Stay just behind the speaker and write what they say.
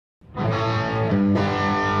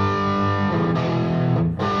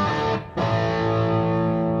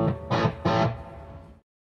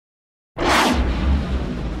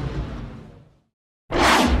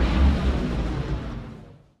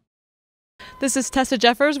This is Tessa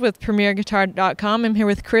Jeffers with PremierGuitar.com. I'm here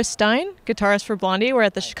with Chris Stein, guitarist for Blondie. We're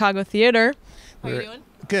at the Chicago Theater. How are you doing?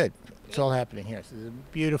 Good. It's all happening here. This is a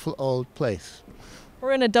beautiful old place.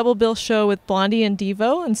 We're in a double bill show with Blondie and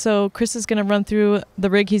Devo, and so Chris is going to run through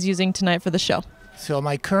the rig he's using tonight for the show. So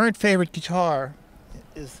my current favorite guitar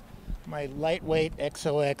is my lightweight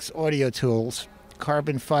XOX Audio Tools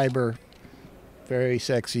carbon fiber, very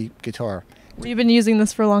sexy guitar. You've been using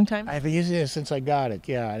this for a long time? I've been using it since I got it,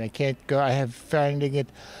 yeah, and I have finding it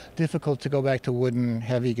difficult to go back to wooden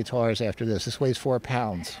heavy guitars after this. This weighs 4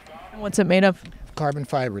 pounds. And what's it made of? Carbon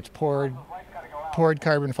fiber. It's poured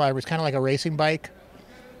carbon fiber. It's kind of like a racing bike,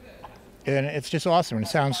 and it's just awesome. And it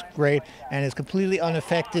sounds great, and it's completely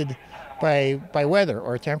unaffected by weather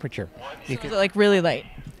or temperature. Is it like really light?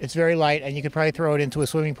 It's very light, and you could probably throw it into a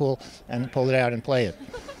swimming pool and pull it out and play it,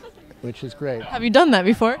 which is great. Have you done that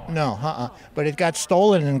before? No, but it got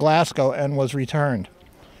stolen in Glasgow and was returned.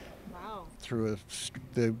 Wow. Through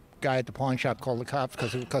the guy at the pawn shop called the cops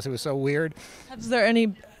because it was so weird.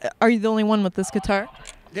 Are you the only one with this guitar?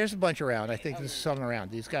 There's a bunch around. I think there's some around.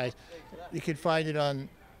 These guys, you can find it on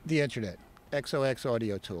the internet, XOX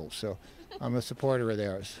Audio Tools. So I'm a supporter of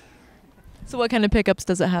theirs. So what kind of pickups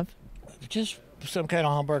does it have? Just some kind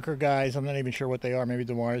of humbucker guys. I'm not even sure what they are. Maybe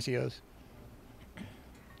DiMarzios.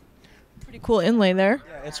 Pretty cool inlay there.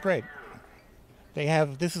 Yeah, it's great.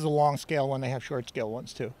 This is a long scale one. They have short scale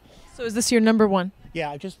ones too. So is this your number one? Yeah,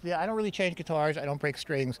 I don't really change guitars. I don't break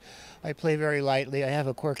strings. I play very lightly. I have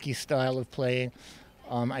a quirky style of playing.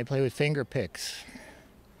 I play with finger picks.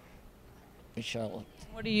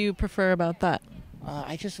 What do you prefer about that?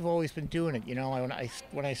 I just have always been doing it. You know,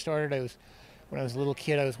 when I started, when I was a little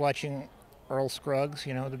kid, I was watching Earl Scruggs,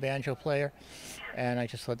 you know, the banjo player, and I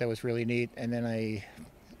just thought that was really neat. And then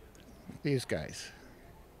these guys.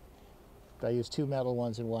 I use 2 metal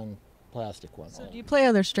ones and 1 plastic one. So do you play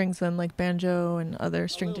other strings then, like banjo and other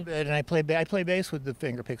strings? A little bit, and I play bass with the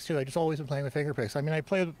finger picks too. I just always been playing with finger picks. I mean, I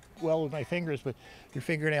play well with my fingers, but your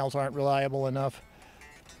fingernails aren't reliable enough,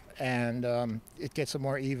 and it gets a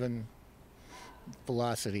more even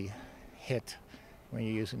velocity hit when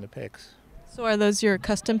you're using the picks. So are those your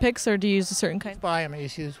custom picks, or do you use a certain kind? I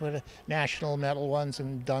just use National metal ones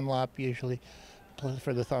and Dunlop usually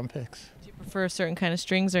for the thumb picks. Do you prefer a certain kind of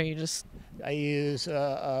strings, or you just? I use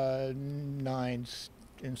 9s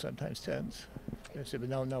and sometimes 10s. But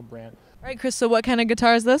no brand. All right, Chris, so what kind of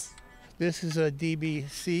guitar is this? This is a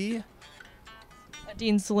DBC. A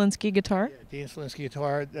Dean Solinsky guitar? Yeah, Dean Solinsky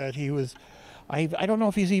guitar that he was... I don't know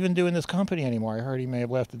if he's even doing this company anymore. I heard he may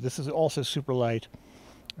have left it. This is also super light,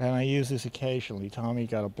 and I use this occasionally. Tommy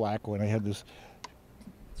got a black one. I had this...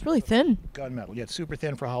 It's really thin. Gunmetal. Yeah, it's super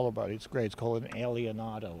thin for hollow body. It's great. It's called an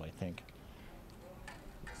Alienado, I think.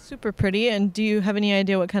 Super pretty. And do you have any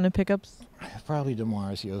idea what kind of pickups? Probably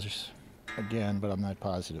DiMarzios again, but I'm not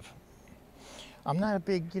positive. I'm not a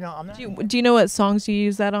big, I'm not. Do you know what songs you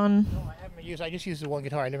use that on? No, I just use the one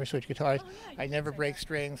guitar. I never switch guitars. I never break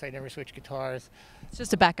strings. I never switch guitars. It's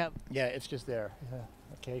just a backup. Yeah, it's just there. Yeah,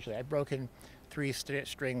 occasionally, I've broken 3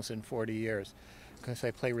 strings in 40 years because I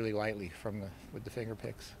play really lightly with the finger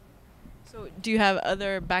picks. So do you have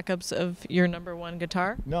other backups of your number one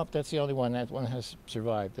guitar? Nope, that's the only one. That one has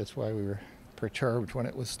survived. That's why we were perturbed when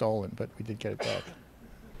it was stolen, but we did get it back.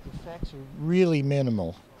 The effects are really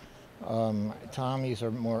minimal. Tommy's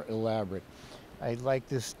are more elaborate. I like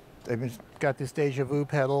this. I've got this Deja Vu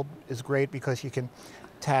pedal. Is great because you can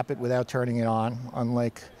tap it without turning it on,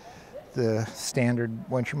 unlike the standard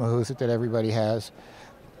Wunschmahuset that everybody has.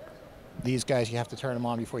 These guys, you have to turn them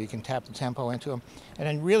on before you can tap the tempo into them. And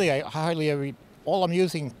then really, all I'm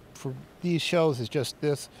using for these shows is just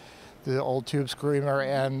this, the old tube screamer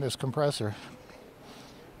and this compressor.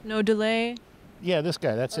 No delay? Yeah, this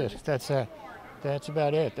guy, that's it. That's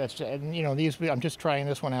about it. And I'm just trying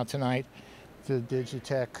this one out tonight, the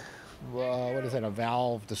Digitech, what is that, a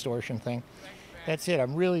valve distortion thing. That's it. I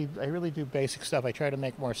really do basic stuff. I try to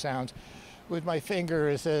make more sounds with my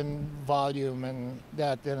fingers and volume and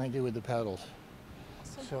that than I do with the pedals.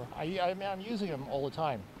 So I'm using them all the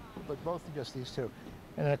time, but mostly just these two,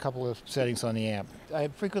 and then a couple of settings on the amp.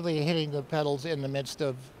 I'm frequently hitting the pedals in the midst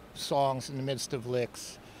of songs, in the midst of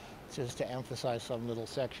licks, just to emphasize some little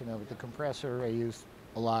section of it. The compressor I use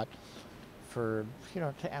a lot for,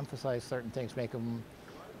 to emphasize certain things, make them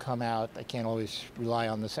come out. I can't always rely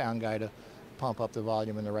on the sound guy to pump up the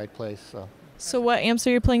volume in the right place. So what amps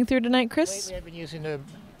are you playing through tonight, Chris? Lately I've been using the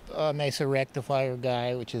Mesa Rectifier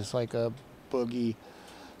guy, which is like a boogie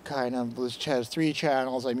kind of, which has 3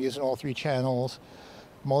 channels. I'm using all 3 channels.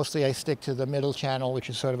 Mostly I stick to the middle channel, which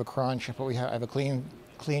is sort of a crunch, but I have a clean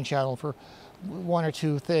channel for one or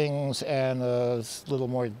two things and a little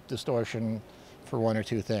more distortion for one or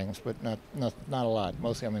two things, but not a lot.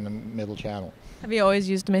 Mostly I'm in the middle channel. Have you always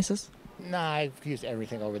used Mesas? Nah, I've used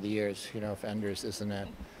everything over the years, Fenders, this and that,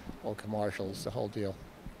 old commercials, the whole deal.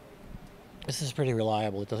 This is pretty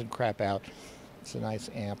reliable. It doesn't crap out. It's a nice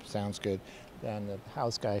amp, sounds good. And the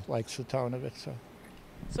house guy likes the tone of it.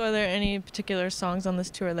 So are there any particular songs on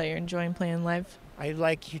this tour that you're enjoying playing live?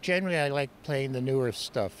 Generally I like playing the newer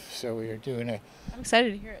stuff. So we are doing I'm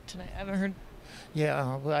excited to hear it tonight. I haven't heard.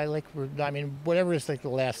 Yeah, whatever is like the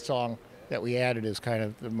last song that we added is kind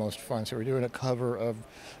of the most fun. So we're doing a cover of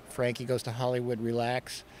Frankie Goes to Hollywood,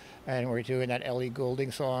 Relax. And we're doing that Ellie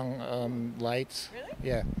Goulding song, Lights. Really?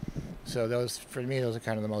 Yeah. So those are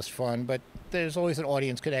kind of the most fun. But there's always an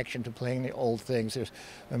audience connection to playing the old things. There's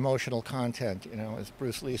emotional content, as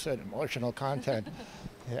Bruce Lee said, emotional content.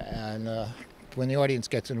 And when the audience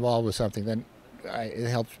gets involved with something, then it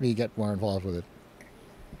helps me get more involved with it.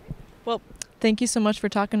 Well, thank you so much for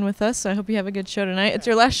talking with us. I hope you have a good show tonight. It's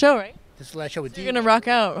your last show, right? This is the last show with Devo. You're going to rock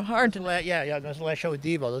out hard tonight. Yeah, this is the last show with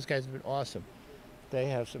Devo. Those guys have been awesome. They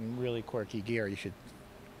have some really quirky gear. You should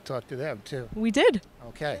talk to them, too. We did.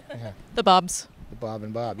 Okay. Yeah. The Bobs. The Bob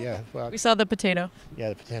and Bob, yeah. We saw the Potato. Yeah,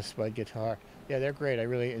 the Potato Spud guitar. Yeah, they're great. I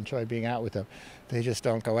really enjoy being out with them. They just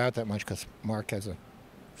don't go out that much because Mark has a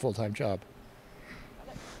full-time job.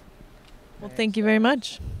 Well, thank you very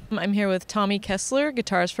much. I'm here with Tommy Kessler,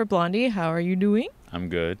 guitarist for Blondie. How are you doing? I'm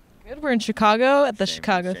good. Good. We're in Chicago at the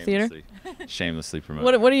Chicago Theater. Shamelessly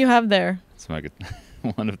promoted. What do you have there? It's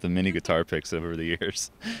one of the many guitar picks over the years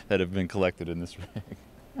that have been collected in this rig.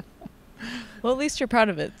 Well, at least you're proud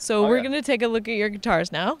of it. So we're going to take a look at your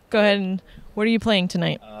guitars now. Go ahead and what are you playing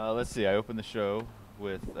tonight? Let's see. I opened the show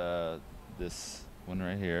with this one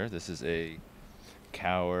right here. This is a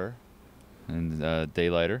Cower and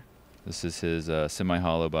Daylighter. This is his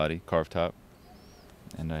semi-hollow body, carved top.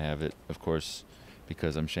 And I have it, of course,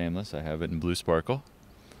 because I'm shameless, I have it in blue sparkle.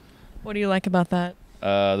 What do you like about that?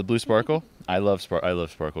 The blue sparkle. I love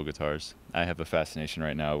sparkle guitars. I have a fascination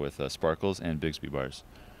right now with sparkles and Bigsby bars.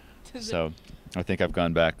 So I think I've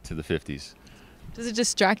gone back to the 50s. Does it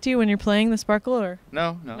distract you when you're playing the sparkle or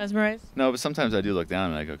No. mesmerize? No, but sometimes I do look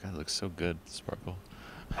down and I go, God, it looks so good, sparkle.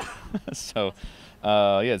 So,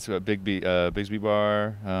 yeah, it's got a Bigsby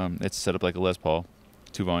bar. It's set up like a Les Paul,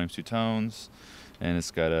 2 volumes, 2 tones, and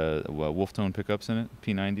it's got a wolf tone pickups in it,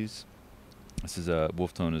 P90s. This is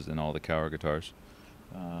wolf tone is in all the Cower guitars.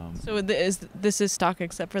 So this is stock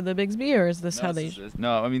except for the Bigsby, or is this how they?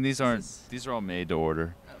 No, I mean these are all made to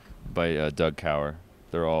order by Doug Cower.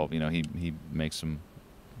 They're all, he makes them.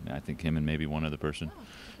 I think him and maybe one other person. Oh,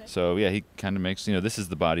 okay. So yeah, he kind of makes, this is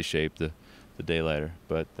the body shape, the Daylighter,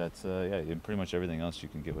 but that's in pretty much everything else you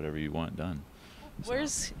can get whatever you want done.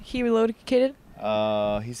 Where's he located?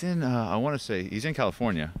 He's in I want to say he's in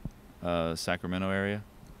California, Sacramento area.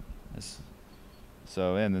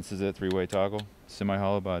 So and this is a 3-way toggle,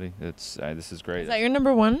 semi-hollow body. This is great. Is that your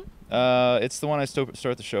number one? It's the one I start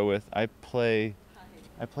the show with. I play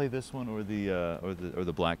this one or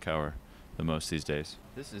the Black Cower the most these days.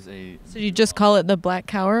 This is a. So you just call it the Black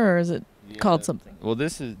Cower, or is it called something? Well,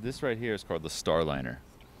 this right here is called the Starliner.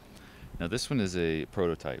 Now this one is a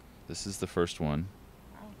prototype. This is the first one,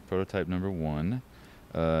 prototype number 1.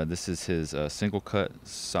 This is his single cut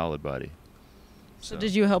solid body. So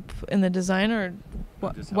did you help in the design, or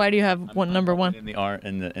why do you have number 1? In the art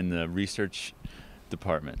in the research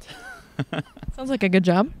department. Sounds like a good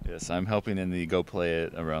job. Yes, I'm helping in the go play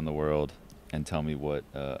it around the world and tell me what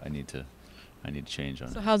I need to change on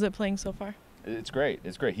it. So how's it playing so far? It's great.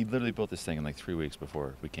 It's great. He literally built this thing in like 3 weeks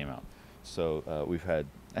before we came out. So we've had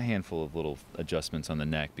a handful of little adjustments on the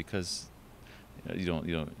neck because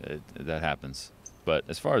that happens. But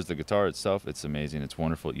as far as the guitar itself, it's amazing. It's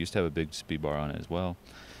wonderful. It used to have a big speed bar on it as well,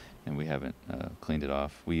 and we haven't cleaned it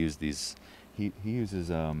off. We use these. He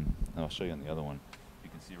uses. I'll show you on the other one.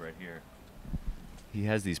 You can see right here. He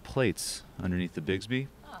has these plates underneath the Bigsby.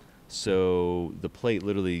 So the plate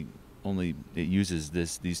literally it uses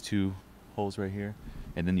these 2 holes right here,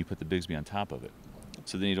 and then you put the Bigsby on top of it.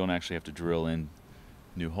 So then you don't actually have to drill in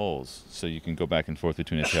new holes. So you can go back and forth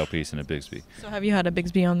between a tailpiece and a Bigsby. So have you had a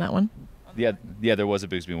Bigsby on that one? Yeah, there was a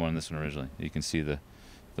Bigsby one on this one originally. You can see the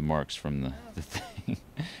marks from the thing.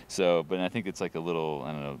 So, but I think it's like a little,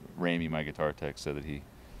 I don't know, Ramey, my guitar tech, so that he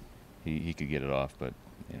could get it off. But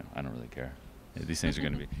I don't really care. These things are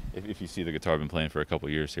going to be. If you see the guitar I've been playing for a couple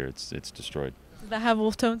years here, it's destroyed. Does that have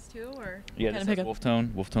wolf tones too, or? Yeah, this has wolf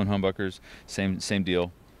tone humbuckers. Same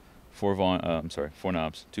deal. 4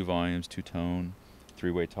 knobs, 2 volumes, 2 tone,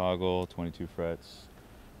 3-way toggle, 22 frets.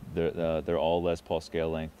 They're all Les Paul scale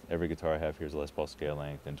length. Every guitar I have here is a Les Paul scale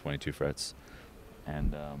length and 22 frets.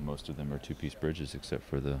 and most of them are two-piece bridges except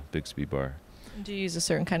for the big speed bar. Do you use a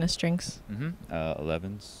certain kind of strings?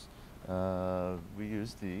 11s. We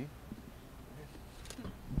use the.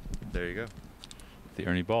 There you go. The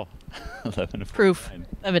Ernie Ball. 11 of Proof. 9.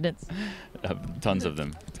 Evidence. Tons of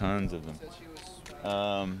them. Tons of them.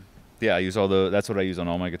 Yeah, I use all the. That's what I use on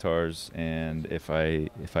all my guitars. And if I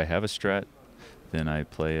have a Strat, then I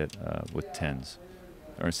play it with 10s,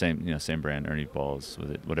 or same brand Ernie Balls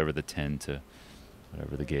with it, whatever the 10 to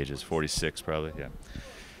whatever the gauge is, 46 probably. Yeah.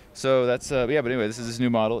 So that's But anyway, this is this new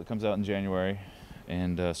model. It comes out in January,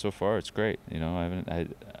 and so far it's great.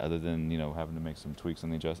 Other than having to make some tweaks on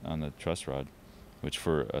the truss rod, which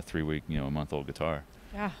for a 3-week a month-old guitar.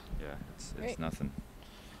 Yeah. Yeah, it's nothing.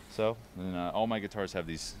 So and, all my guitars have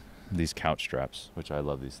these couch straps, which I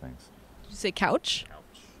love these things. Did you say couch?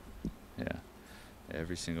 Couch. Yeah,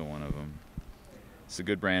 every single one of them. It's a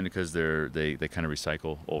good brand because they kind of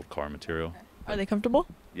recycle old car material. Are they comfortable?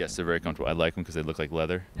 Yes, they're very comfortable. I like them because they look like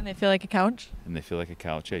leather. And they feel like a couch? And they feel like a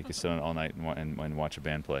couch. Yeah, you can sit on it all night and watch a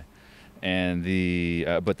band play. And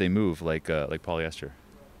but they move like polyester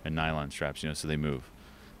and nylon straps, so they move,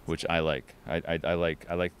 which I like. I like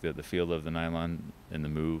the feel of the nylon and the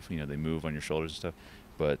move. They move on your shoulders and stuff.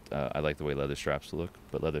 But I like the way leather straps look.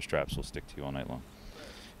 But leather straps will stick to you all night long,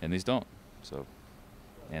 and these don't. So,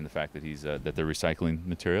 and the fact that that they're recycling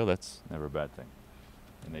material, that's never a bad thing.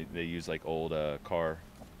 And they use like old car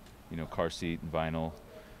seat and vinyl,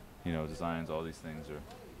 designs. All these things are.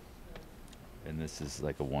 And this is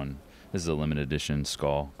like this is a limited edition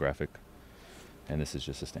skull graphic, and this is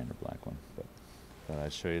just a standard black one. But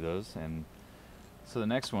I'll show you those. And so the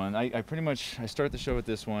next one, I start the show with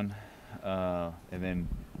this one, and then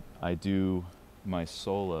I do my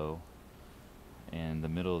solo in the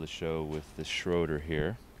middle of the show with the Schroeder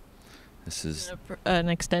here. This is an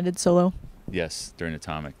extended solo. Yes, during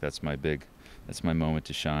Atomic. That's my moment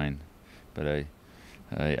to shine. But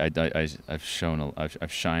I've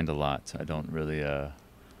shined a lot. I don't really. I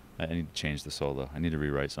need to change the solo. I need to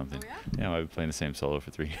rewrite something. Oh, yeah? I've been playing the same solo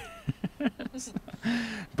for 3 years.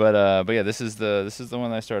 But yeah, this is the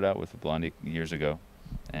one I started out with Blondie years ago,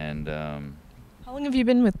 and how long have you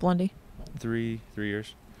been with Blondie? 3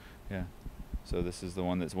 years. Yeah. So this is the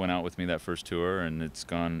one that went out with me that first tour, and it's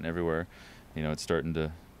gone everywhere. It's starting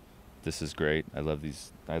to. This is great. I love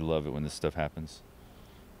these. I love it when this stuff happens.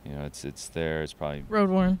 It's there. It's probably road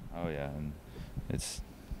worn. Oh yeah, and it's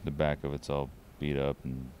the back of it's all beat up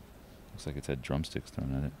and looks like it's had drumsticks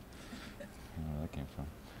thrown at it. I don't know where that came from.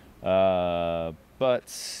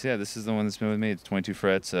 But yeah, this is the one that's been with me. It's 22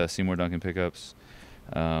 frets, Seymour Duncan pickups.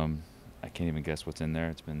 I can't even guess what's in there.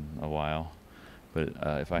 It's been a while, but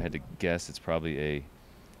if I had to guess, it's probably a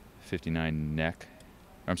 59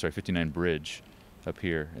 bridge up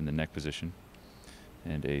here in the neck position,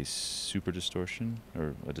 and a super distortion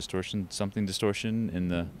or a distortion in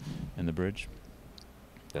the bridge.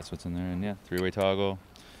 That's what's in there. And yeah, 3-way toggle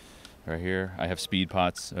right here. I have speed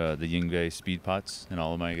pots, the Yingwei speed pots in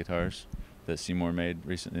all of my guitars that Seymour made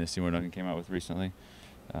recently. Seymour Duncan came out with recently.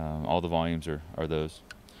 All the volumes are those,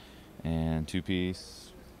 and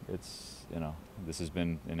 2-piece. It's this has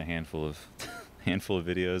been in a handful of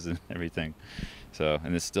videos and everything. So,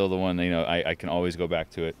 and it's still the one, I can always go back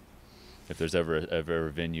to it if there's ever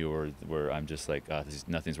a venue or where I'm just like,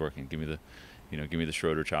 nothing's working. Give me the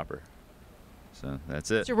Schroeder chopper. So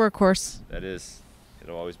that's it. It's your workhorse. That is.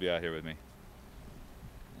 It'll always be out here with me.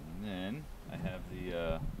 And then I have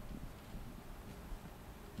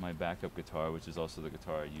my backup guitar, which is also the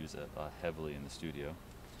guitar I use heavily in the studio.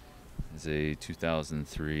 It's a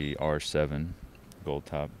 2003 R7 gold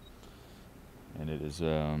top, and it is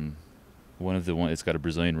it's got a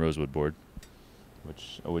Brazilian rosewood board,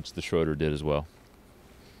 which the Schroeder did as well.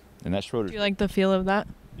 And that Schroeder. Do you like the feel of that?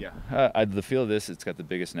 Yeah, the feel of this, it's got the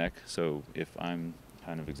biggest neck, so if I'm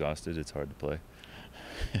kind of exhausted, it's hard to play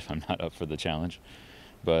if I'm not up for the challenge.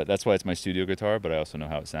 But that's why it's my studio guitar, but I also know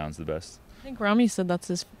how it sounds the best. I think Rami said that's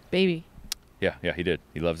his baby. Yeah, he did.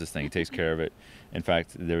 He loves this thing. He takes care of it. In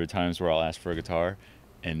fact, there were times where I'll ask for a guitar,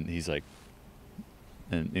 and he's like,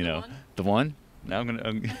 and the one? Now I'm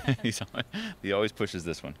gonna. He always pushes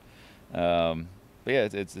this one. But yeah,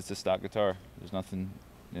 it's a stock guitar. There's nothing,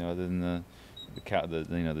 other than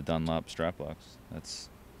the Dunlop strap locks. Other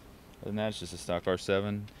than that, it's just a stock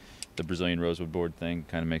R7. The Brazilian rosewood board thing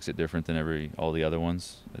kind of makes it different than all the other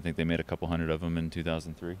ones. I think they made a couple hundred of them in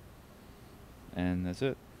 2003, and that's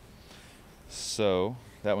it. So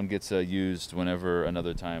that one gets used whenever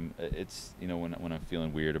another time. It's when I'm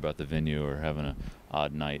feeling weird about the venue or having an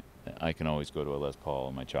odd night, I can always go to a Les Paul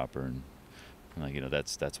on my chopper, and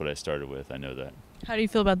that's what I started with. I know that. How do you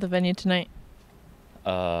feel about the venue tonight?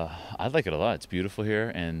 I like it a lot. It's beautiful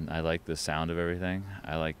here, and I like the sound of everything.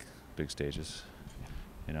 I like big stages,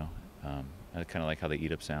 you know. I kind of like how they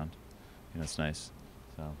eat up sound. You know, it's nice.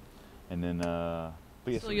 So, and then, but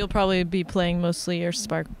yeah. So you'll probably be playing mostly your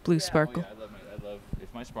blue sparkle. Oh, yeah, I love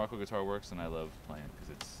if my sparkle guitar works, then I love playing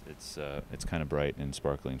because it's kind of bright and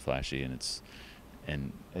sparkly and flashy, and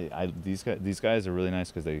these guys are really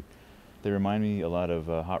nice because they remind me a lot of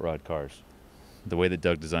hot rod cars. The way that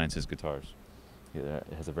Doug designs his guitars. It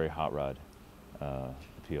has a very hot rod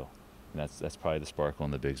appeal, and that's probably the sparkle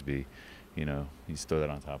and the Bigsby. You know, you just throw that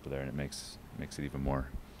on top of there, and it makes it even more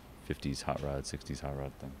 50s hot rod, 60s hot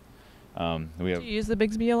rod thing. Do you use the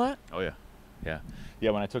Bigsby a lot? Oh yeah.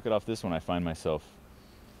 When I took it off this one, I find myself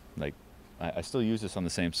like I still use this on the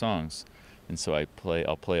same songs, and so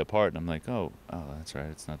I'll play a part, and I'm like, oh, that's right,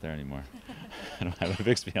 it's not there anymore. I don't have a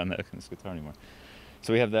Bigsby on this guitar anymore.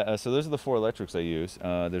 So we have that. So those are the 4 electrics I use.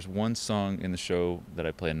 There's one song in the show that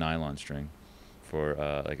I play a nylon string for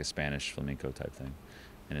like a Spanish flamenco type thing,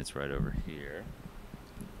 and it's right over here.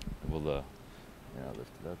 We'll lift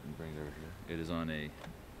it up and bring it over here. It is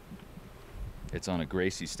on a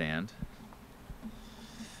Gracie stand.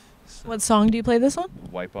 So What song do you play this on?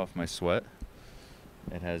 Wipe Off My Sweat.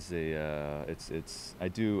 It has a I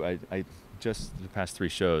just the past 3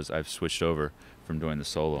 shows I've switched over from doing the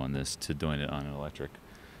solo on this to doing it on an electric.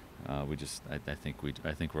 I think we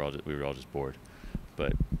were all just bored,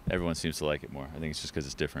 but everyone seems to like it more. I think it's just because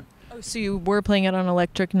it's different. Oh, so you were playing it on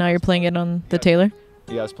electric, now you're playing it on the Taylor?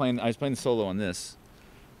 Yeah, I was playing the solo on this,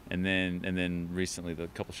 and then recently, a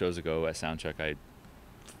couple shows ago at Soundcheck,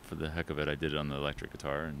 for the heck of it, I did it on the electric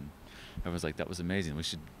guitar, and everyone's like, "That was amazing. You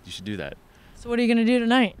should do that." So what are you gonna do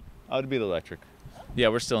tonight? Oh, it'd be the electric. Yeah,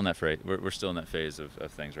 we're still in that phase. We're still in that phase of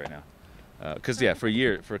things right now. Because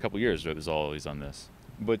for a couple years, it was always on this.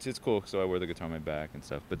 But it's cool, so I wear the guitar on my back and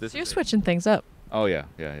stuff. But this So you're switching things up. Oh yeah.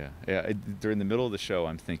 During the middle of the show,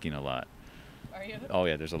 I'm thinking a lot. Are you? Oh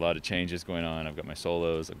yeah, there's a lot of changes going on. I've got my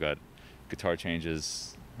solos. I've got guitar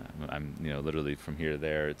changes. I'm literally from here to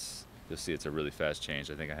there. You'll see it's a really fast change.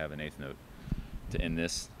 I think I have an 8th note to end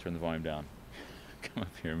this. Turn the volume down. Come up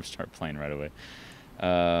here and start playing right away.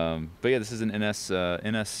 But yeah, this is an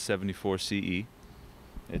NS74 CE.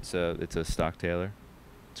 It's a stock Taylor.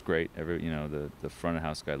 It's great. The front of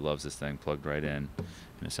house guy loves this thing plugged right in,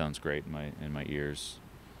 and it sounds great in my ears.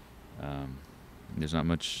 There's not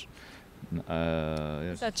much.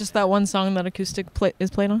 Is that just that one song that acoustic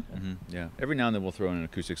is played on? Mm-hmm, yeah. Every now and then we'll throw in an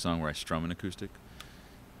acoustic song where I strum an acoustic,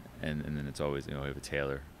 and then it's always we have a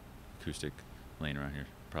Taylor acoustic laying around here,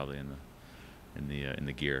 probably in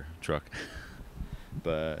the gear truck.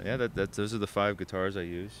 But yeah, those are the 5 guitars I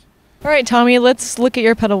use. All right, Tommy, let's look at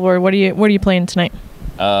your pedal board. What are you playing tonight?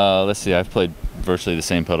 Let's see. I've played virtually the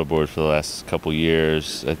same pedal board for the last couple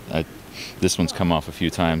years. This one's come off a few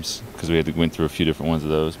times because we went through a few different ones of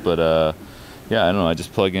those. But yeah, I don't know. I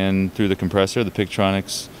just plug in through the compressor, the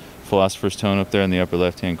Pictronics Philosopher's Tone up there in the upper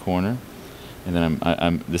left-hand corner, and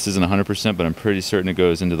then this isn't 100%, but I'm pretty certain it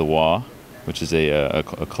goes into the wah, which is a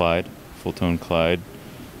Clyde, full-tone Clyde,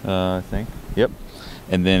 I think. Yep.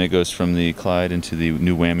 And then it goes from the Clyde into the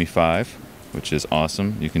new Whammy 5, which is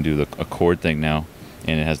awesome. You can do a chord thing now,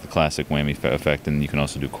 and it has the classic whammy effect, and you can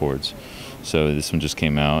also do chords. So this one just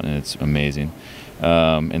came out, and it's amazing.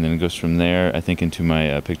 And then it goes from there, I think, into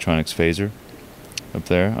my Pictronics phaser up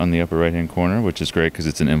there on the upper right-hand corner, which is great because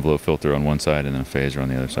it's an envelope filter on one side and then a phaser on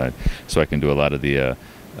the other side. So I can do a lot of the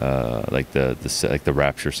like the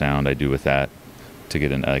Rapture sound I do with that to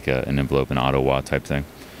get an envelope, an auto wah type thing.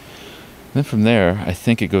 Then from there, I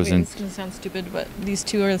think it goes in. It's gonna sound stupid, but these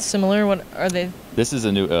two are similar. What are they? This is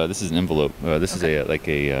a new. This is an envelope. This is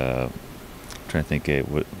I'm trying to think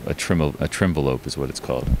a tremvelope is what it's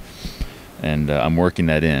called, and I'm working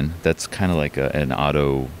that in. That's kind of like an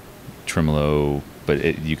auto tremolo,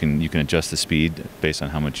 but you can adjust the speed based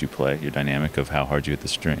on how much you play. Your dynamic of how hard you hit the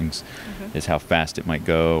strings is how fast it might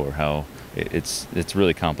go, or how it's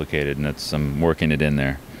really complicated, and I'm working it in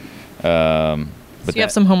there. But you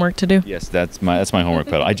have some homework to do. Yes, that's my homework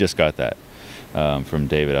pedal. I just got that from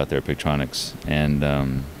David out there at Pictronics, and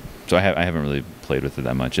so I haven't really played with it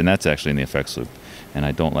that much. And that's actually in the effects loop, and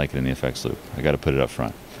I don't like it in the effects loop. I got to put it up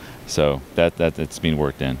front, so that's being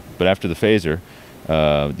worked in. But after the phaser,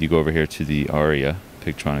 you go over here to the Aria,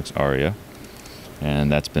 Pictronics Aria,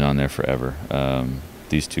 and that's been on there forever.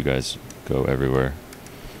 These two guys go everywhere.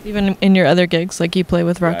 Even in your other gigs, like you play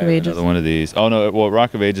with Rock of Ages. Another one of these. Oh no, well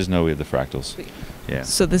Rock of Ages, no, we have the Fractals. Sweet. Yeah.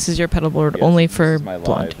 So this is your pedal board only for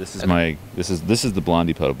Blondie. This is the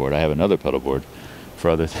Blondie pedal board. I have another pedal board for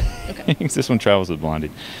other things. Okay. This one travels with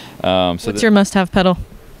Blondie. What's your must-have pedal?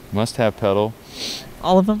 Must-have pedal.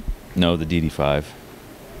 All of them? No, the DD5.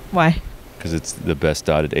 Why? Because it's the best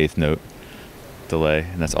dotted eighth note delay,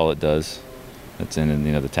 and that's all it does. That's in,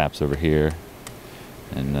 you know, the taps over here,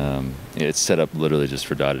 and it's set up literally just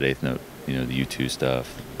for dotted eighth note. You know, the U2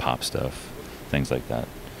 stuff, pop stuff, things like that.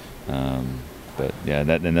 But yeah,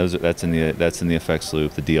 that's in the effects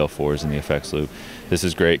loop. The DL4 is in the effects loop. This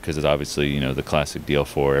is great because it's obviously, you know, the classic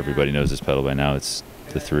DL4. Everybody knows this pedal by now. It's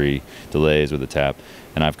the 3 delays with a tap,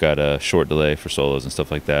 and I've got a short delay for solos and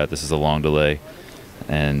stuff like that. This is a long delay,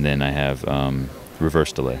 and then I have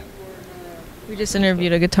reverse delay. We just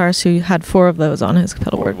interviewed a guitarist who had 4 of those on his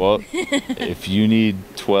pedal board. Well, if you need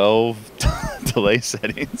 12 delay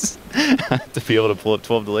settings to be able to pull up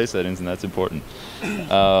 12 delay settings, and that's important. Then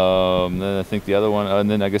I think the other one, and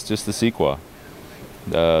then I guess just the Sequoia.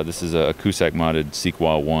 This is a Cusack modded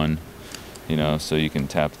Sequoia 1, you know, so you can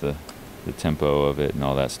tap the tempo of it and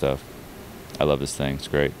all that stuff. I love this thing. It's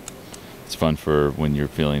great. It's fun for when you're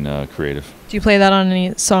feeling creative. Do you play that on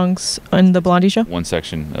any songs on the Blondie show? One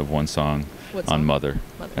section of one song on Mother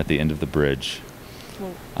at the end of the bridge.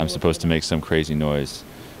 I'm supposed to make some crazy noise,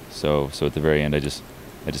 so at the very end I just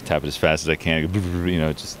tap it as fast as I can. You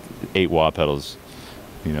know, just 8 wah pedals,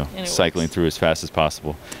 you know, cycling through as fast as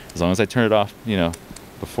possible. As long as I turn it off, you know,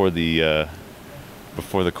 before the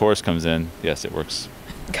chorus comes in, yes, it works.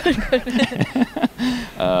 Good.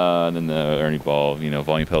 Then the Ernie Ball, you know,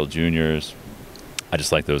 volume pedal juniors. I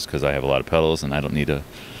just like those because I have a lot of pedals and I don't need a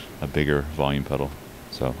bigger volume pedal.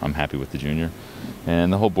 So I'm happy with the junior.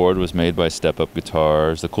 And the whole board was made by Step Up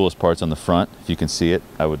Guitars. The coolest part's on the front. If you can see it,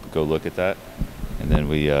 I would go look at that. And then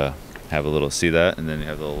we have a little, see that? And then you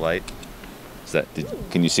have the little light. Is that,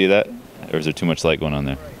 can you see that? Or is there too much light going on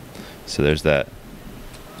there? So there's that.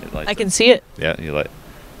 I can see it. Yeah, you light.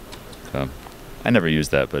 I never use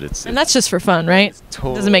that, but and that's just for fun, right?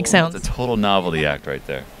 Doesn't make sounds. It's a total novelty act right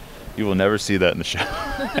there. You will never see that in the show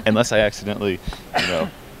unless I accidentally, you know,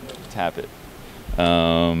 tap it.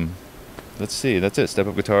 Let's see. That's it. Step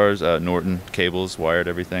Up Guitars, Norton cables, wired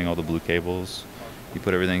everything, all the blue cables. You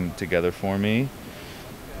put everything together for me.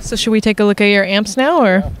 So should we take a look at your amps now,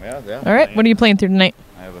 or? Yeah. All right. What are you playing through tonight?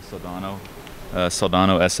 I have a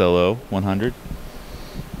Soldano SLO 100.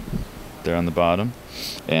 There on the bottom,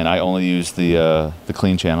 and I only use the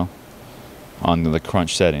clean channel on the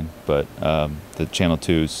crunch setting, but the channel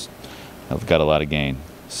 2's have got a lot of gain.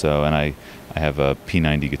 So, and I have a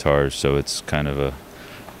P90 guitars, so it's kind of a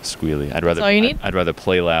squealy. That's all you need? I'd rather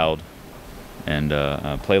play loud and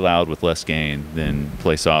play loud with less gain than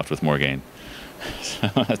play soft with more gain.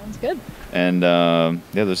 Sounds good. And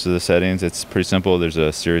yeah, those are the settings. It's pretty simple. There's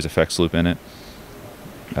a series effects loop in it.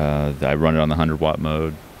 I run it on the 100-watt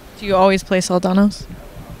mode. Do you always play Soldanos?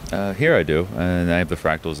 Here I do, and I have the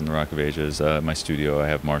Fractals and the Rock of Ages. In my studio, I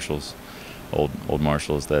have Marshalls, old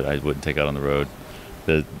Marshalls that I wouldn't take out on the road.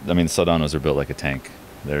 The Soldanos are built like a tank.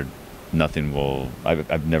 I've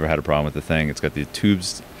never had a problem with the thing. It's got the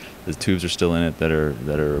tubes. The tubes are still in it that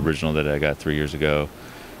are original that I got 3 years ago,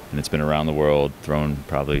 and it's been around the world, thrown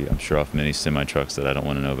probably, I'm sure, off many semi trucks that I don't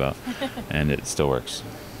want to know about, and it still works.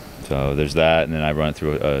 So there's that, and then I run it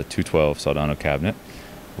through a 212 Soldano cabinet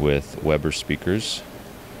with Weber speakers,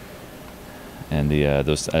 and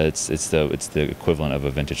it's the equivalent of a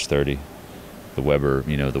vintage 30, the Weber,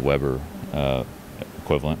 you know, the Weber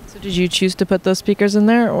equivalent. So did you choose to put those speakers in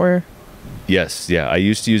there, or? Yes, yeah. I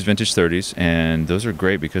used to use vintage 30s, and those are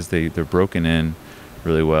great because they're broken in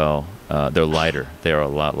really well. They're lighter. They are a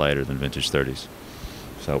lot lighter than vintage 30s.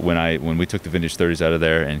 So when we took the vintage 30s out of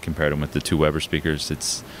there and compared them with the 2 Weber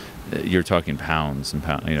speakers, you're talking pounds and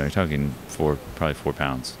pounds. You know, you're talking probably 4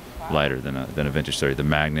 pounds lighter than a vintage 30. The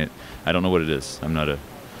magnet, I don't know what it is.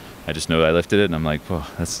 I just know I lifted it and I'm like, whoa,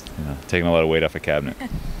 that's, you know, taking a lot of weight off a cabinet.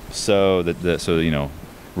 So you know,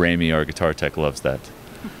 Ramey, our guitar tech, loves that.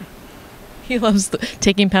 He loves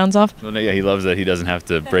taking pounds off. Well, yeah, he loves that he doesn't have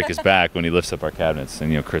to break his back when he lifts up our cabinets.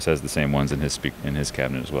 And you know, Chris has the same ones in his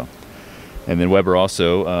cabinet as well. And then Weber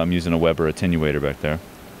also, I'm using a Weber attenuator back there.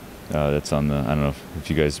 That's on the, I don't know if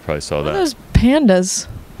you guys probably saw that. What are those pandas?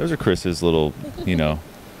 Those are Chris's little, you know,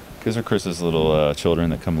 children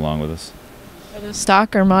that come along with us. Are those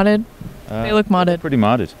stock or modded? They look modded. Pretty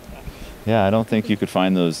modded. Yeah, I don't think you could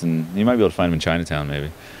find those, and you might be able to find them in Chinatown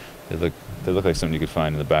maybe. They look like something you could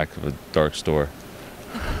find in the back of a dark store.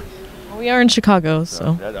 Well, we are in Chicago,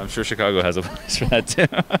 so. I'm sure Chicago has a place for that too.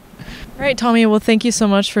 All right, Tommy. Well, thank you so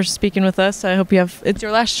much for speaking with us. I hope it's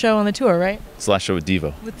your last show on the tour, right? It's the last show with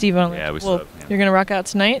Devo. With Devo. Yeah, You're gonna rock out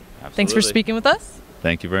tonight. Absolutely. Thanks for speaking with us.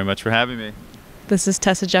 Thank you very much for having me. This is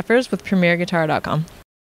Tessa Jeffers with PremierGuitar.com.